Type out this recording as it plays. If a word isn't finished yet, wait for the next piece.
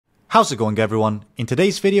How's it going, everyone? In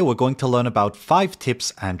today's video we're going to learn about 5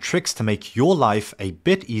 tips and tricks to make your life a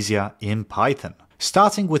bit easier in Python.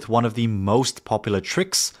 Starting with one of the most popular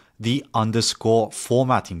tricks, the underscore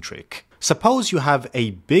formatting trick. Suppose you have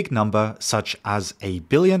a big number such as a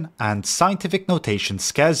billion and scientific notation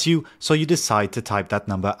scares you, so you decide to type that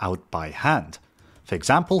number out by hand. For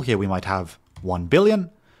example, here we might have 1 billion,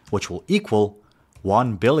 which will equal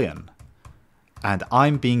 1 billion. And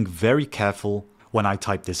I'm being very careful when I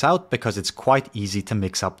type this out because it's quite easy to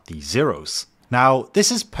mix up the zeros. Now,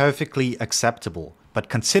 this is perfectly acceptable, but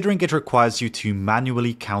considering it requires you to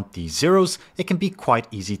manually count the zeros, it can be quite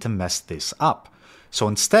easy to mess this up. So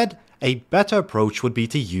instead, a better approach would be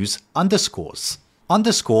to use underscores.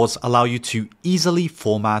 Underscores allow you to easily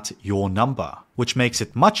format your number, which makes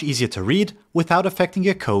it much easier to read without affecting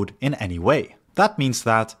your code in any way. That means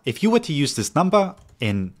that if you were to use this number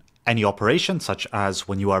in any operation, such as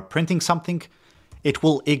when you are printing something, it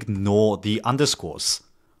will ignore the underscores.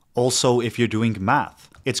 Also, if you're doing math,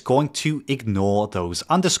 it's going to ignore those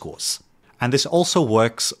underscores. And this also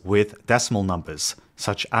works with decimal numbers,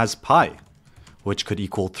 such as pi, which could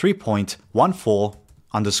equal 3.14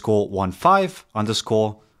 underscore 15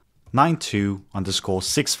 underscore 92 underscore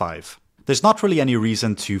 65. There's not really any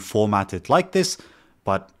reason to format it like this,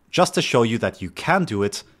 but just to show you that you can do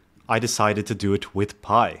it, I decided to do it with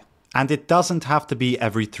pi. And it doesn't have to be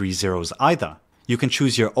every 3 zeros either. You can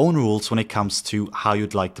choose your own rules when it comes to how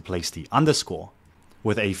you'd like to place the underscore,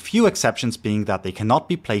 with a few exceptions being that they cannot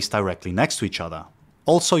be placed directly next to each other.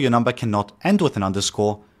 Also, your number cannot end with an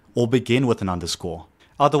underscore or begin with an underscore.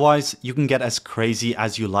 Otherwise, you can get as crazy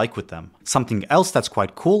as you like with them. Something else that's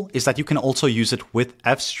quite cool is that you can also use it with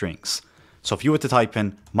f strings. So if you were to type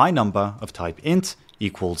in my number of type int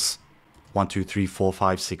equals 1, 2, 3, 4,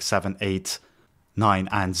 5, 6, 7, 8, 9,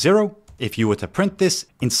 and 0, if you were to print this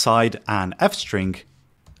inside an f string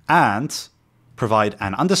and provide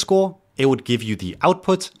an underscore, it would give you the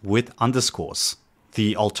output with underscores.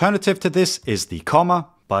 The alternative to this is the comma,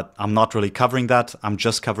 but I'm not really covering that. I'm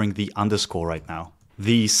just covering the underscore right now.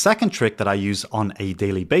 The second trick that I use on a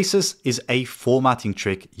daily basis is a formatting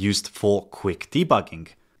trick used for quick debugging.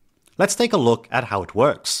 Let's take a look at how it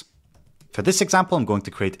works. For this example, I'm going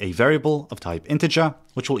to create a variable of type integer,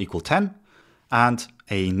 which will equal 10, and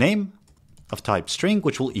a name of type string,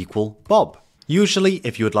 which will equal Bob. Usually,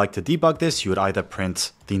 if you would like to debug this, you would either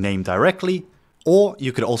print the name directly, or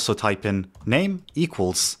you could also type in name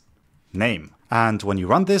equals name. And when you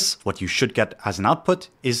run this, what you should get as an output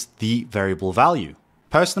is the variable value.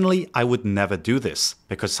 Personally, I would never do this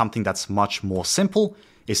because something that's much more simple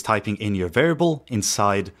is typing in your variable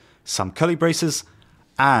inside some curly braces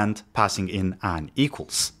and passing in an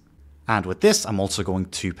equals. And with this, I'm also going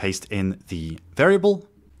to paste in the variable.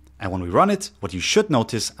 And when we run it, what you should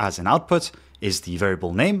notice as an output is the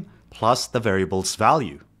variable name plus the variable's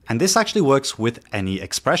value. And this actually works with any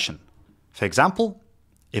expression. For example,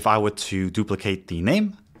 if I were to duplicate the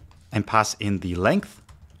name and pass in the length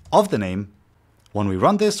of the name, when we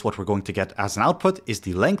run this, what we're going to get as an output is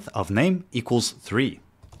the length of name equals 3.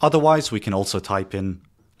 Otherwise, we can also type in,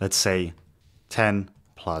 let's say, 10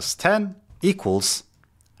 plus 10 equals,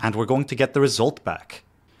 and we're going to get the result back.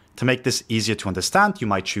 To make this easier to understand, you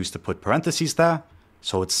might choose to put parentheses there,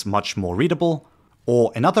 so it's much more readable.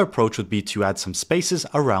 Or another approach would be to add some spaces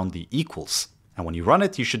around the equals. And when you run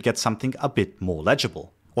it, you should get something a bit more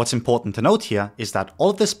legible. What's important to note here is that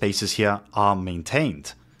all of the spaces here are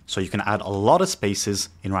maintained. So you can add a lot of spaces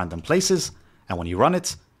in random places, and when you run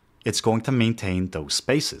it, it's going to maintain those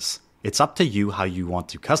spaces. It's up to you how you want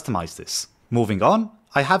to customize this. Moving on,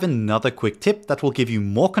 I have another quick tip that will give you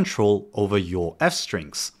more control over your f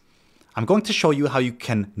strings. I'm going to show you how you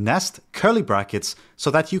can nest curly brackets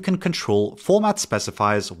so that you can control format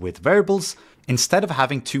specifiers with variables instead of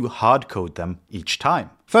having to hard code them each time.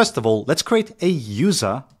 First of all, let's create a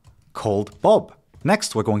user called Bob.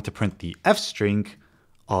 Next, we're going to print the f string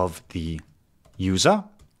of the user,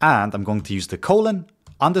 and I'm going to use the colon,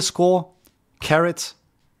 underscore, caret,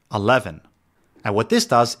 11. And what this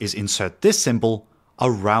does is insert this symbol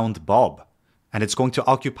around Bob, and it's going to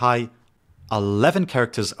occupy 11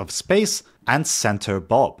 characters of space and center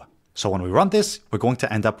Bob. So when we run this, we're going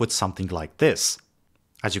to end up with something like this.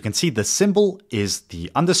 As you can see, the symbol is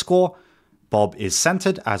the underscore, Bob is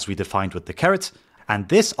centered as we defined with the caret, and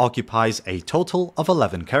this occupies a total of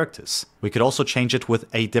 11 characters. We could also change it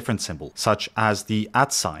with a different symbol, such as the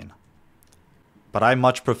 @, but I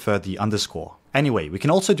much prefer the underscore. Anyway, we can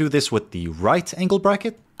also do this with the right angle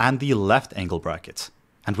bracket and the left angle bracket,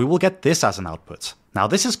 and we will get this as an output. Now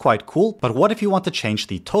this is quite cool, but what if you want to change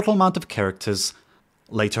the total amount of characters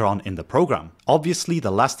later on in the program. Obviously,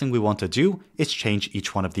 the last thing we want to do is change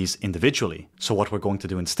each one of these individually. So what we're going to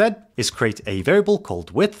do instead is create a variable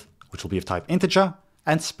called width, which will be of type integer,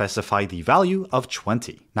 and specify the value of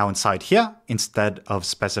 20. Now inside here, instead of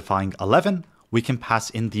specifying 11, we can pass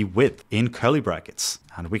in the width in curly brackets,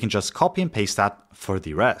 and we can just copy and paste that for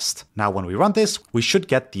the rest. Now when we run this, we should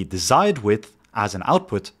get the desired width as an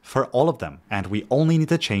output for all of them, and we only need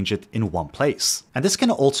to change it in one place. And this can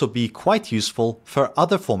also be quite useful for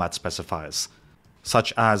other format specifiers,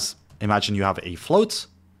 such as, imagine you have a float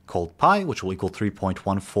called pi, which will equal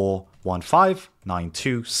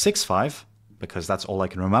 3.14159265, because that's all I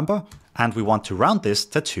can remember, and we want to round this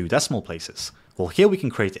to 2 decimal places. Well, here we can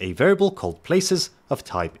create a variable called places of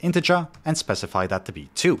type integer and specify that to be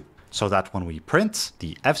 2, so that when we print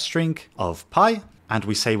the f string of pi and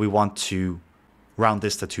we say we want to round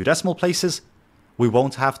this to 2 decimal places, we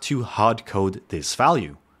won't have to hard code this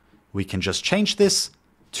value. We can just change this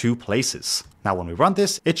to places. Now when we run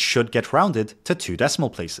this, it should get rounded to 2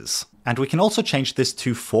 decimal places. And we can also change this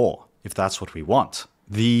to 4 if that's what we want.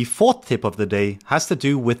 The fourth tip of the day has to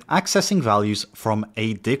do with accessing values from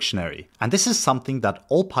a dictionary. And this is something that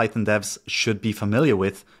all Python devs should be familiar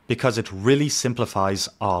with because it really simplifies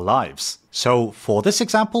our lives. So for this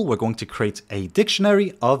example, we're going to create a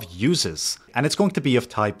dictionary of users, and it's going to be of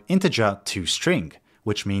type integer to string,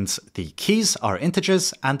 which means the keys are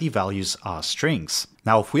integers and the values are strings.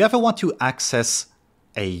 Now, if we ever want to access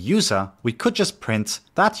a user, we could just print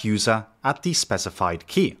that user at the specified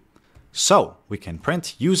key. So we can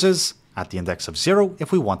print users at the index of 0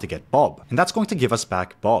 if we want to get Bob, and that's going to give us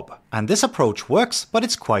back Bob. And this approach works, but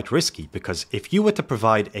it's quite risky because if you were to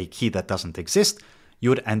provide a key that doesn't exist, you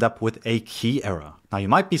would end up with a key error. Now you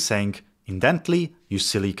might be saying, indently, you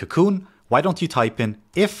silly cocoon, why don't you type in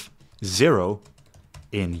if 0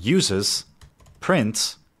 in users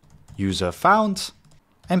print user found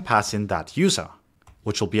and pass in that user,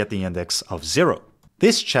 which will be at the index of 0.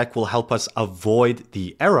 This check will help us avoid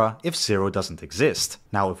the error if 0 doesn't exist.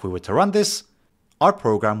 Now, if we were to run this, our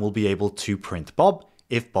program will be able to print Bob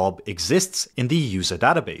if Bob exists in the user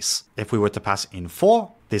database. If we were to pass in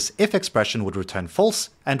 4, this if expression would return false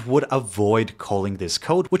and would avoid calling this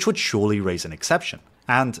code, which would surely raise an exception.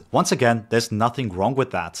 And once again, there's nothing wrong with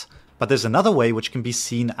that, but there's another way which can be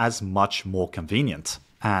seen as much more convenient.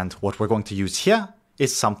 And what we're going to use here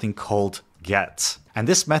is something called get. And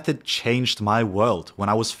this method changed my world when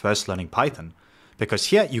I was first learning Python, because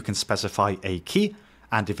here you can specify a key,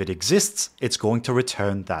 and if it exists, it's going to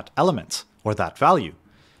return that element or that value.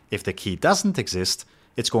 If the key doesn't exist,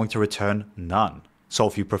 it's going to return none. So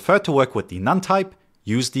if you prefer to work with the none type,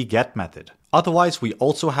 use the get method. Otherwise, we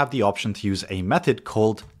also have the option to use a method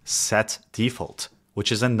called setdefault,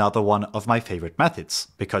 which is another one of my favorite methods,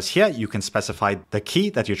 because here you can specify the key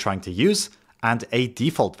that you're trying to use and a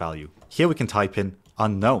default value. Here we can type in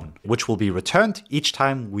unknown, which will be returned each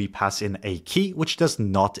time we pass in a key which does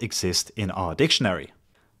not exist in our dictionary.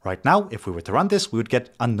 Right now, if we were to run this, we would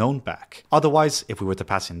get unknown back. Otherwise, if we were to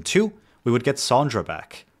pass in 2, we would get Sandra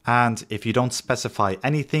back. And if you don't specify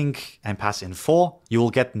anything and pass in 4, you will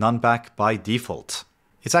get none back by default.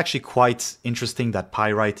 It's actually quite interesting that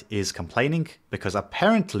Pyrite is complaining, because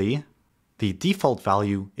apparently the default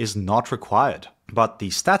value is not required, but the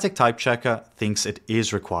static type checker thinks it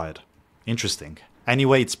is required. Interesting.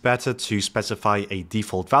 Anyway, it's better to specify a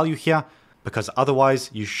default value here, because otherwise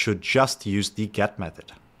you should just use the get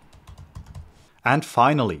method. And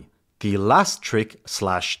finally, the last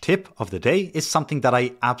trick/tip of the day is something that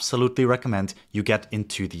I absolutely recommend you get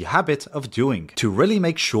into the habit of doing to really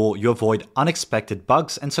make sure you avoid unexpected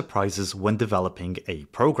bugs and surprises when developing a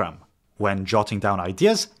program. When jotting down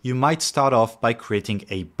ideas, you might start off by creating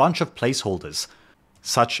a bunch of placeholders,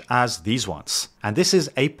 such as these ones. And this is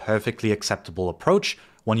a perfectly acceptable approach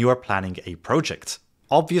when you are planning a project.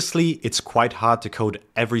 Obviously, it's quite hard to code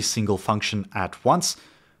every single function at once,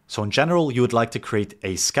 so in general, you would like to create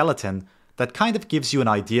a skeleton that kind of gives you an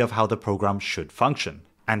idea of how the program should function.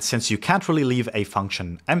 And since you can't really leave a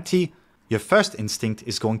function empty, your first instinct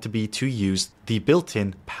is going to be to use the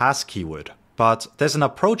built-in pass keyword. But there's an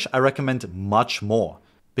approach I recommend much more,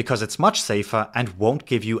 because it's much safer and won't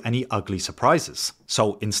give you any ugly surprises.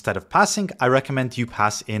 So instead of passing, I recommend you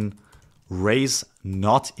pass in raise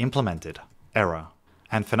not implemented error.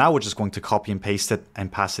 And for now, we're just going to copy and paste it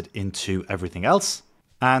and pass it into everything else.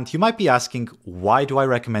 And you might be asking, why do I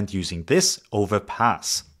recommend using this over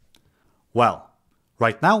pass? Well,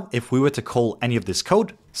 right now, if we were to call any of this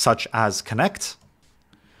code, such as connect,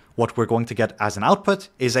 what we're going to get as an output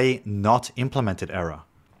is a not implemented error.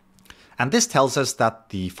 And this tells us that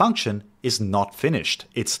the function is not finished.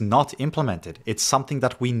 It's not implemented. It's something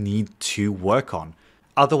that we need to work on.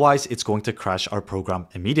 Otherwise, it's going to crash our program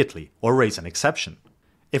immediately or raise an exception.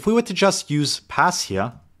 If we were to just use pass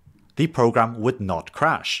here, the program would not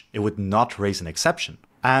crash. It would not raise an exception.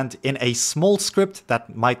 And in a small script,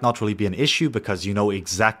 that might not really be an issue because you know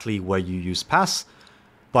exactly where you use pass.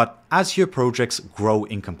 But as your projects grow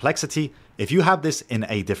in complexity, if you have this in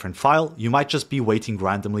a different file, you might just be waiting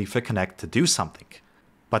randomly for connect to do something.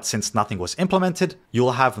 But since nothing was implemented,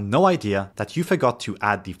 you'll have no idea that you forgot to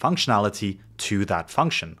add the functionality to that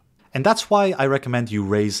function. And that's why I recommend you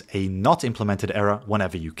raise a not implemented error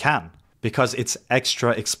whenever you can, because it's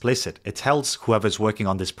extra explicit. It tells whoever's working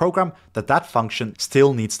on this program that that function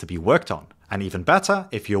still needs to be worked on. And even better,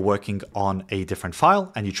 if you're working on a different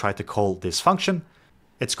file and you try to call this function,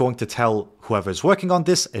 it's going to tell whoever's working on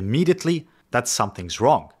this immediately that something's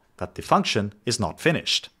wrong, that the function is not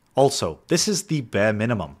finished. Also, this is the bare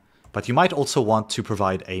minimum, but you might also want to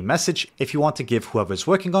provide a message if you want to give whoever's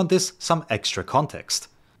working on this some extra context,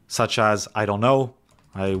 such as, I don't know,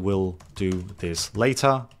 I will do this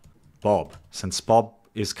later, Bob, since Bob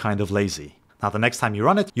is kind of lazy. Now the next time you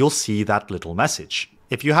run it, you'll see that little message.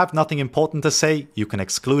 If you have nothing important to say, you can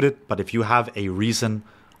exclude it, but if you have a reason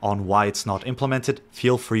on why it's not implemented,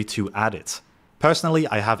 feel free to add it. Personally,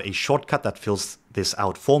 I have a shortcut that fills this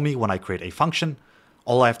out for me when I create a function.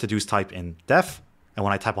 All I have to do is type in def, and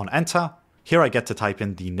when I tap on enter, here I get to type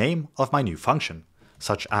in the name of my new function,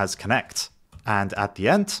 such as connect. And at the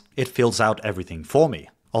end, it fills out everything for me.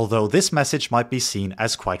 Although this message might be seen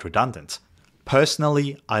as quite redundant.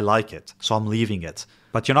 Personally, I like it, so I'm leaving it.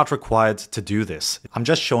 But you're not required to do this. I'm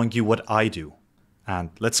just showing you what I do. And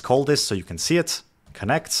let's call this so you can see it,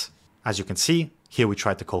 connect. As you can see, here we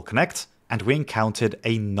tried to call connect, and we encountered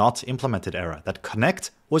a not implemented error, that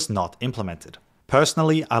connect was not implemented.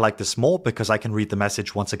 Personally, I like this more because I can read the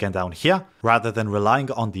message once again down here, rather than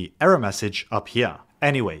relying on the error message up here.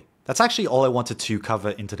 Anyway, that's actually all I wanted to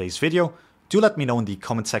cover in today's video. Do let me know in the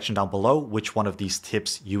comment section down below which one of these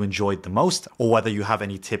tips you enjoyed the most, or whether you have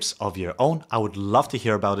any tips of your own. I would love to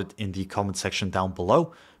hear about it in the comment section down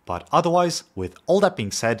below. But otherwise, with all that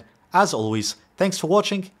being said, as always, thanks for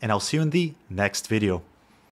watching, and I'll see you in the next video.